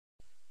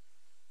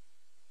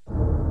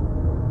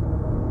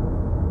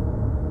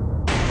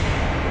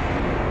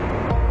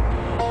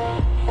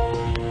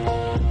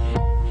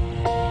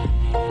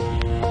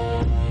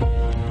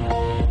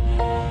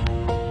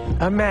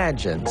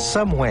Imagine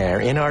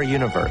somewhere in our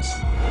universe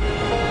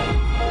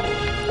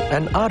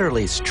an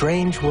utterly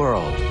strange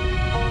world.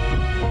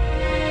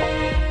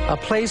 A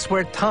place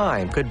where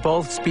time could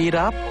both speed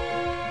up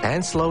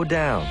and slow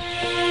down.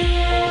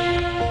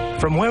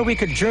 From where we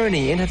could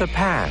journey into the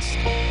past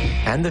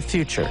and the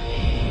future.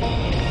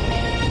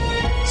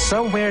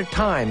 Somewhere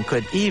time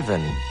could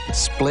even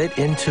split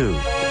in two.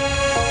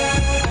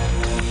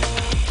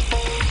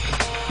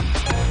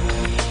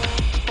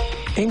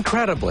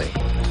 Incredibly,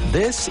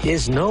 this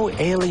is no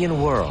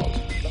alien world.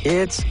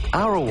 It's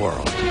our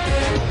world,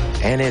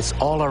 and it's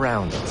all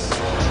around us.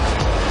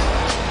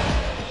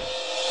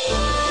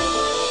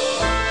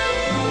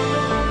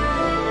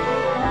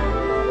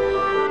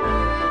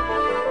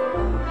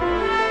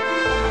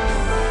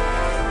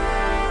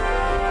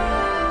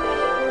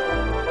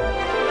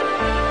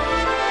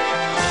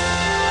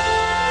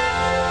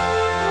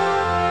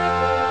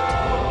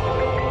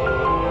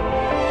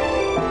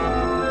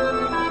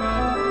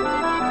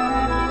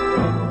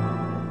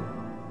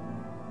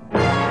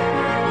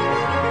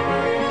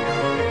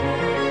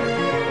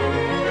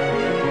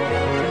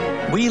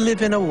 We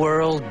live in a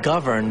world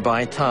governed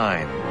by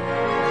time.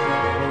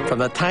 From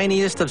the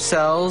tiniest of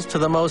cells to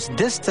the most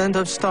distant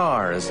of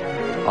stars,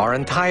 our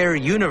entire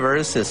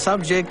universe is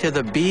subject to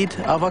the beat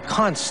of a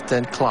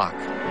constant clock.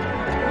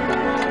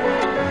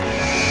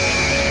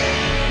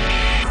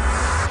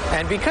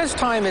 And because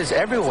time is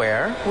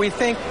everywhere, we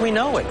think we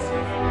know it.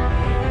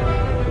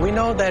 We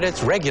know that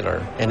it's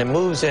regular and it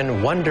moves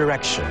in one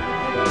direction.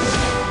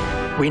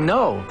 We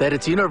know that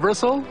it's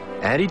universal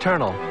and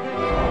eternal.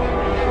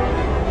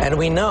 And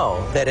we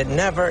know that it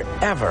never,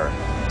 ever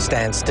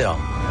stands still.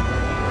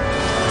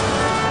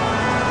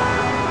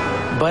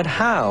 But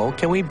how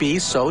can we be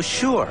so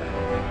sure?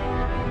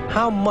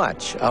 How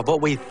much of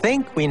what we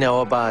think we know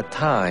about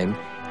time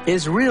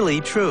is really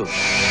true?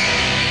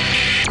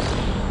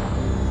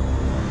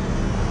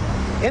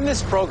 In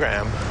this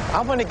program,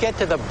 I want to get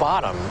to the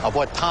bottom of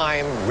what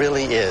time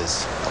really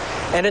is.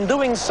 And in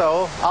doing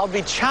so, I'll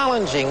be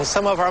challenging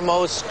some of our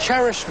most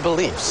cherished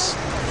beliefs.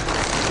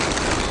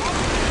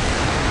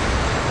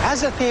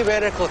 As a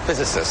theoretical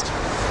physicist,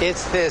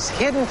 it's this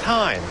hidden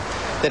time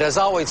that has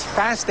always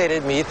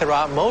fascinated me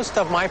throughout most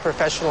of my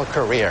professional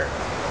career.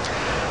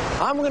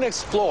 I'm going to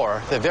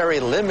explore the very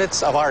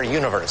limits of our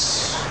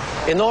universe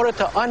in order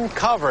to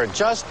uncover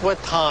just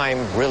what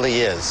time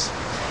really is.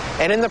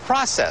 And in the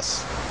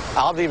process,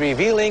 I'll be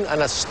revealing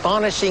an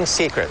astonishing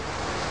secret,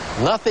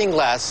 nothing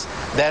less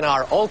than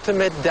our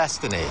ultimate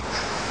destiny,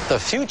 the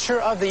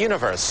future of the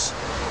universe,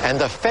 and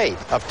the fate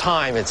of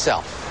time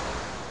itself.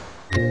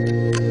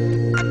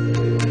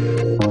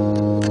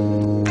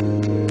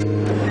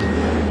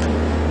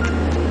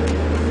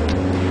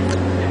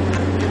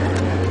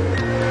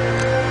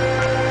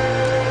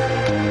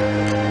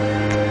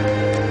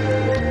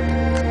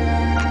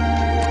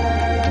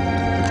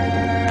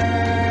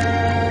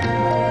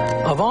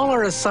 Of all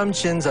our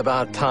assumptions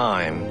about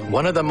time,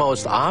 one of the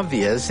most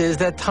obvious is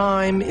that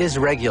time is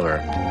regular.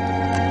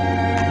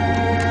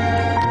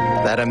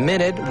 That a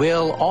minute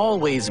will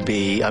always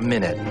be a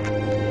minute.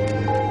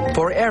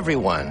 For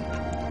everyone,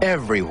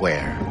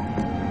 everywhere.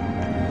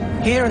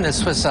 Here in the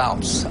Swiss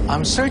Alps,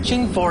 I'm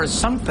searching for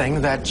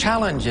something that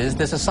challenges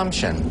this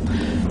assumption.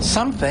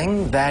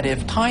 Something that,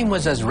 if time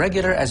was as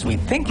regular as we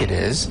think it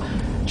is,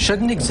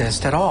 shouldn't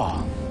exist at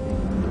all.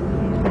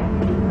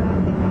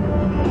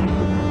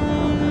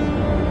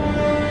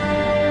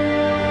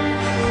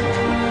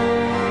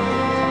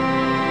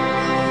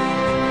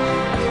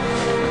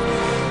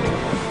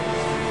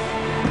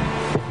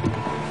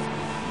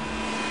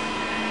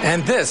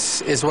 And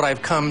this is what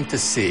I've come to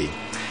see.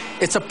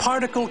 It's a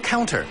particle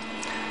counter,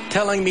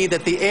 telling me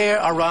that the air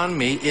around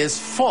me is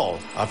full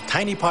of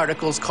tiny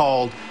particles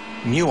called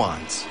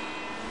muons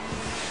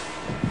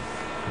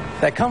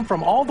that come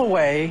from all the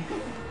way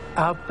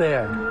out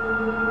there.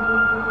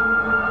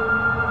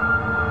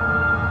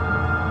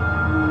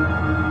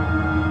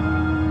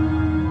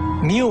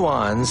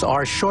 Muons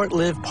are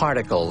short-lived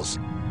particles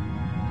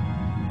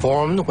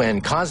formed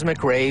when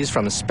cosmic rays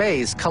from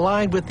space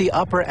collide with the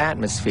upper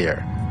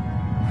atmosphere.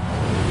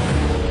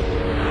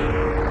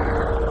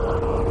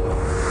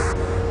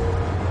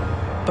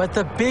 But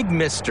the big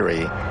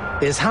mystery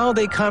is how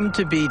they come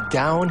to be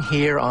down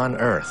here on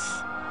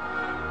Earth.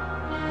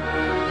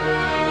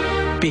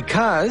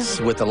 Because,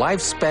 with a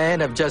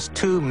lifespan of just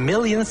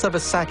 2/1,000,000th of a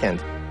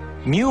second,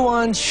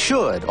 muons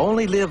should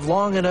only live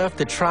long enough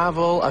to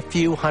travel a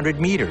few hundred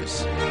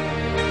meters.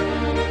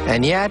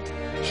 And yet,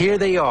 here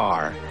they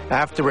are,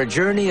 after a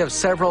journey of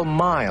several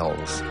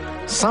miles,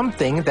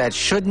 something that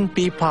shouldn't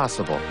be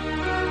possible.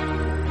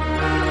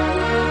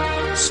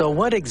 So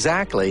what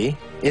exactly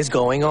is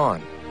going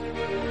on?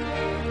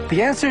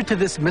 The answer to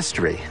this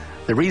mystery,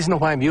 the reason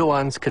why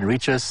muons can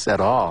reach us at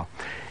all,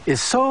 is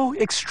so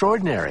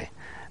extraordinary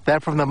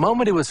that from the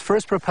moment it was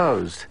first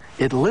proposed,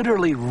 it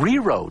literally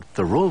rewrote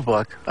the rule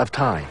book of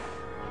time.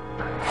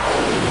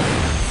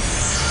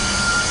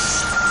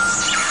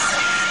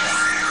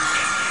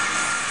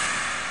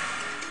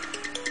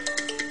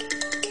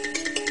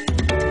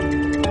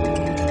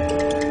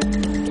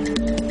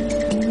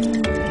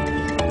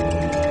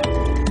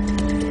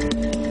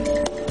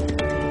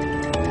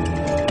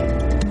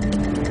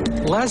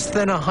 Less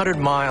than 100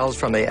 miles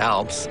from the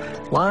Alps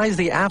lies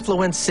the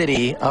affluent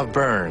city of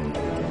Bern.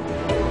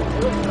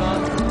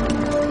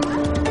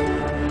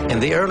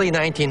 In the early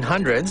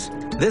 1900s,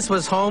 this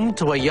was home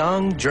to a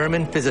young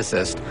German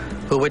physicist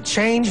who would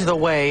change the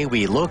way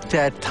we looked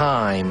at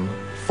time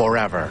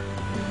forever.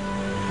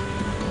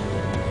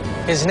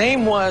 His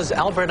name was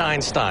Albert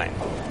Einstein,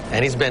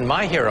 and he's been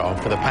my hero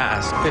for the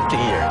past 50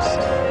 years.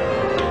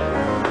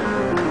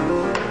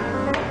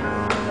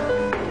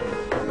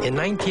 In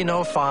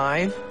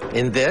 1905,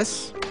 in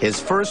this,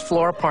 his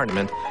first-floor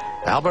apartment,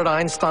 Albert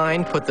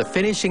Einstein put the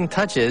finishing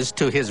touches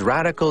to his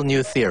radical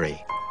new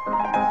theory: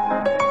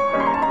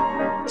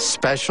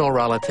 special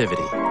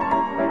relativity.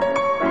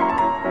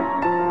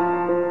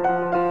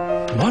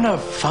 One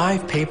of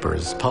 5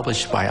 papers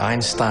published by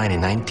Einstein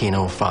in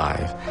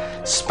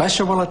 1905,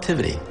 special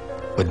relativity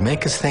would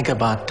make us think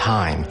about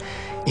time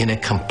in a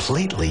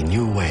completely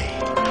new way.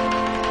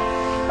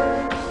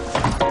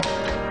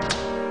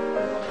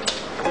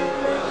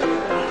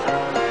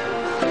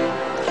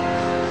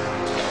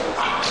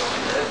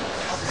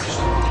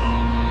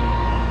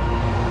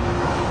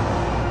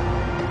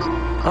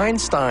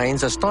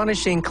 Einstein's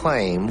astonishing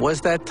claim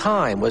was that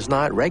time was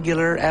not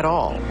regular at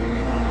all.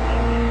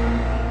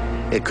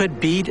 It could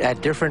beat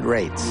at different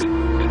rates.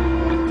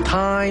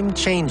 Time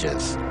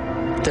changes,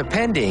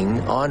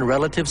 depending on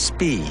relative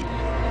speed.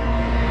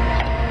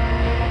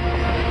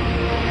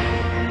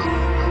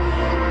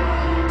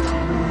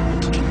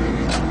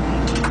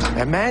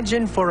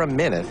 Imagine for a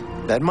minute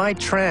that my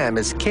tram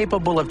is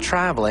capable of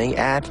traveling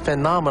at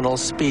phenomenal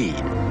speed,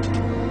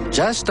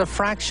 just a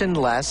fraction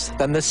less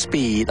than the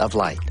speed of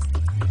light.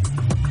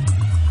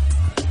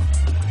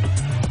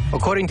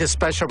 According to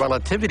special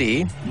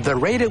relativity, the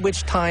rate at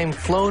which time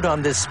flowed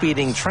on this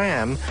speeding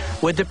tram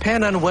would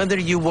depend on whether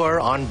you were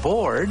on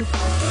board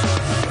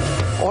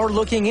or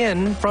looking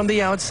in from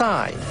the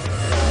outside.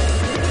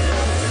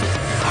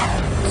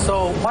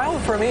 So while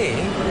for me,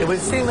 it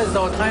would seem as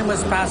though time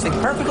was passing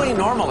perfectly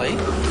normally,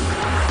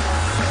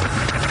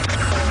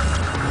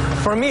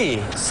 for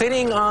me,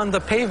 sitting on the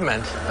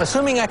pavement,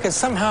 assuming I could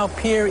somehow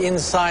peer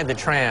inside the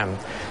tram,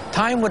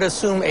 time would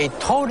assume a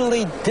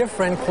totally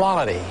different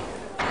quality.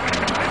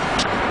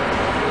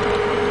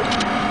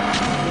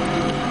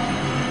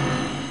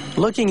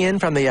 Looking in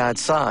from the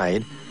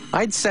outside,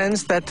 I'd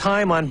sense that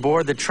time on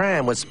board the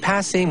tram was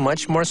passing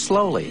much more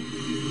slowly.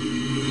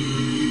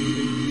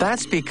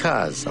 That's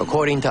because,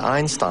 according to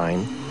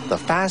Einstein, the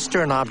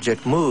faster an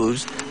object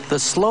moves, the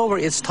slower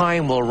its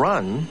time will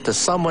run to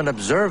someone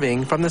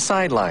observing from the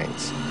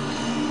sidelines.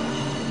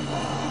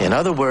 In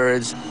other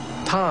words,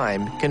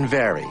 time can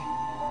vary.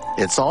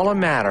 It's all a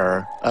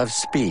matter of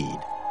speed.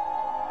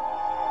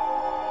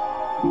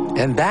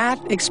 And that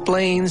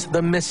explains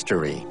the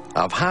mystery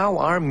of how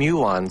our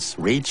muons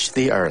reach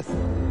the Earth.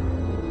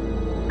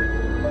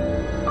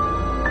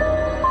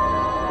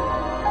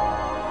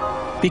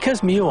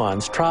 Because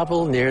muons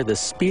travel near the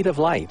speed of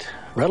light,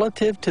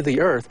 relative to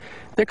the Earth,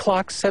 their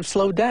clocks have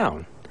slowed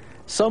down,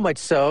 so much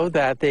so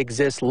that they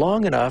exist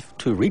long enough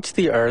to reach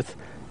the Earth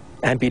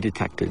and be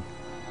detected.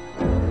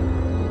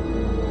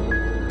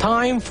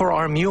 Time for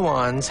our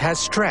muons has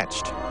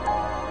stretched.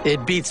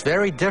 It beats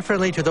very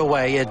differently to the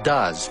way it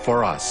does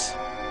for us.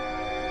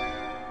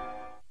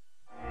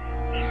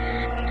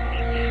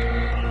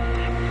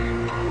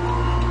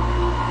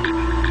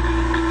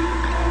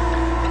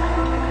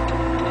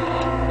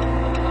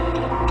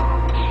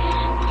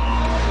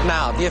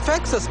 Now, the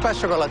effects of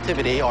special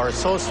relativity are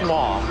so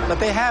small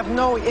that they have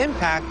no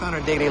impact on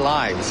our daily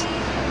lives.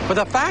 But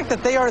the fact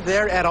that they are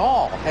there at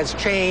all has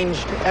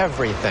changed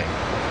everything.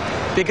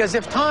 Because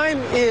if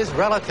time is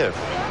relative,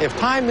 if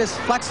time is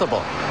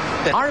flexible,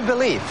 then our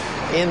belief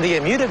in the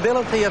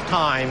immutability of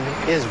time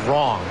is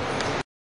wrong.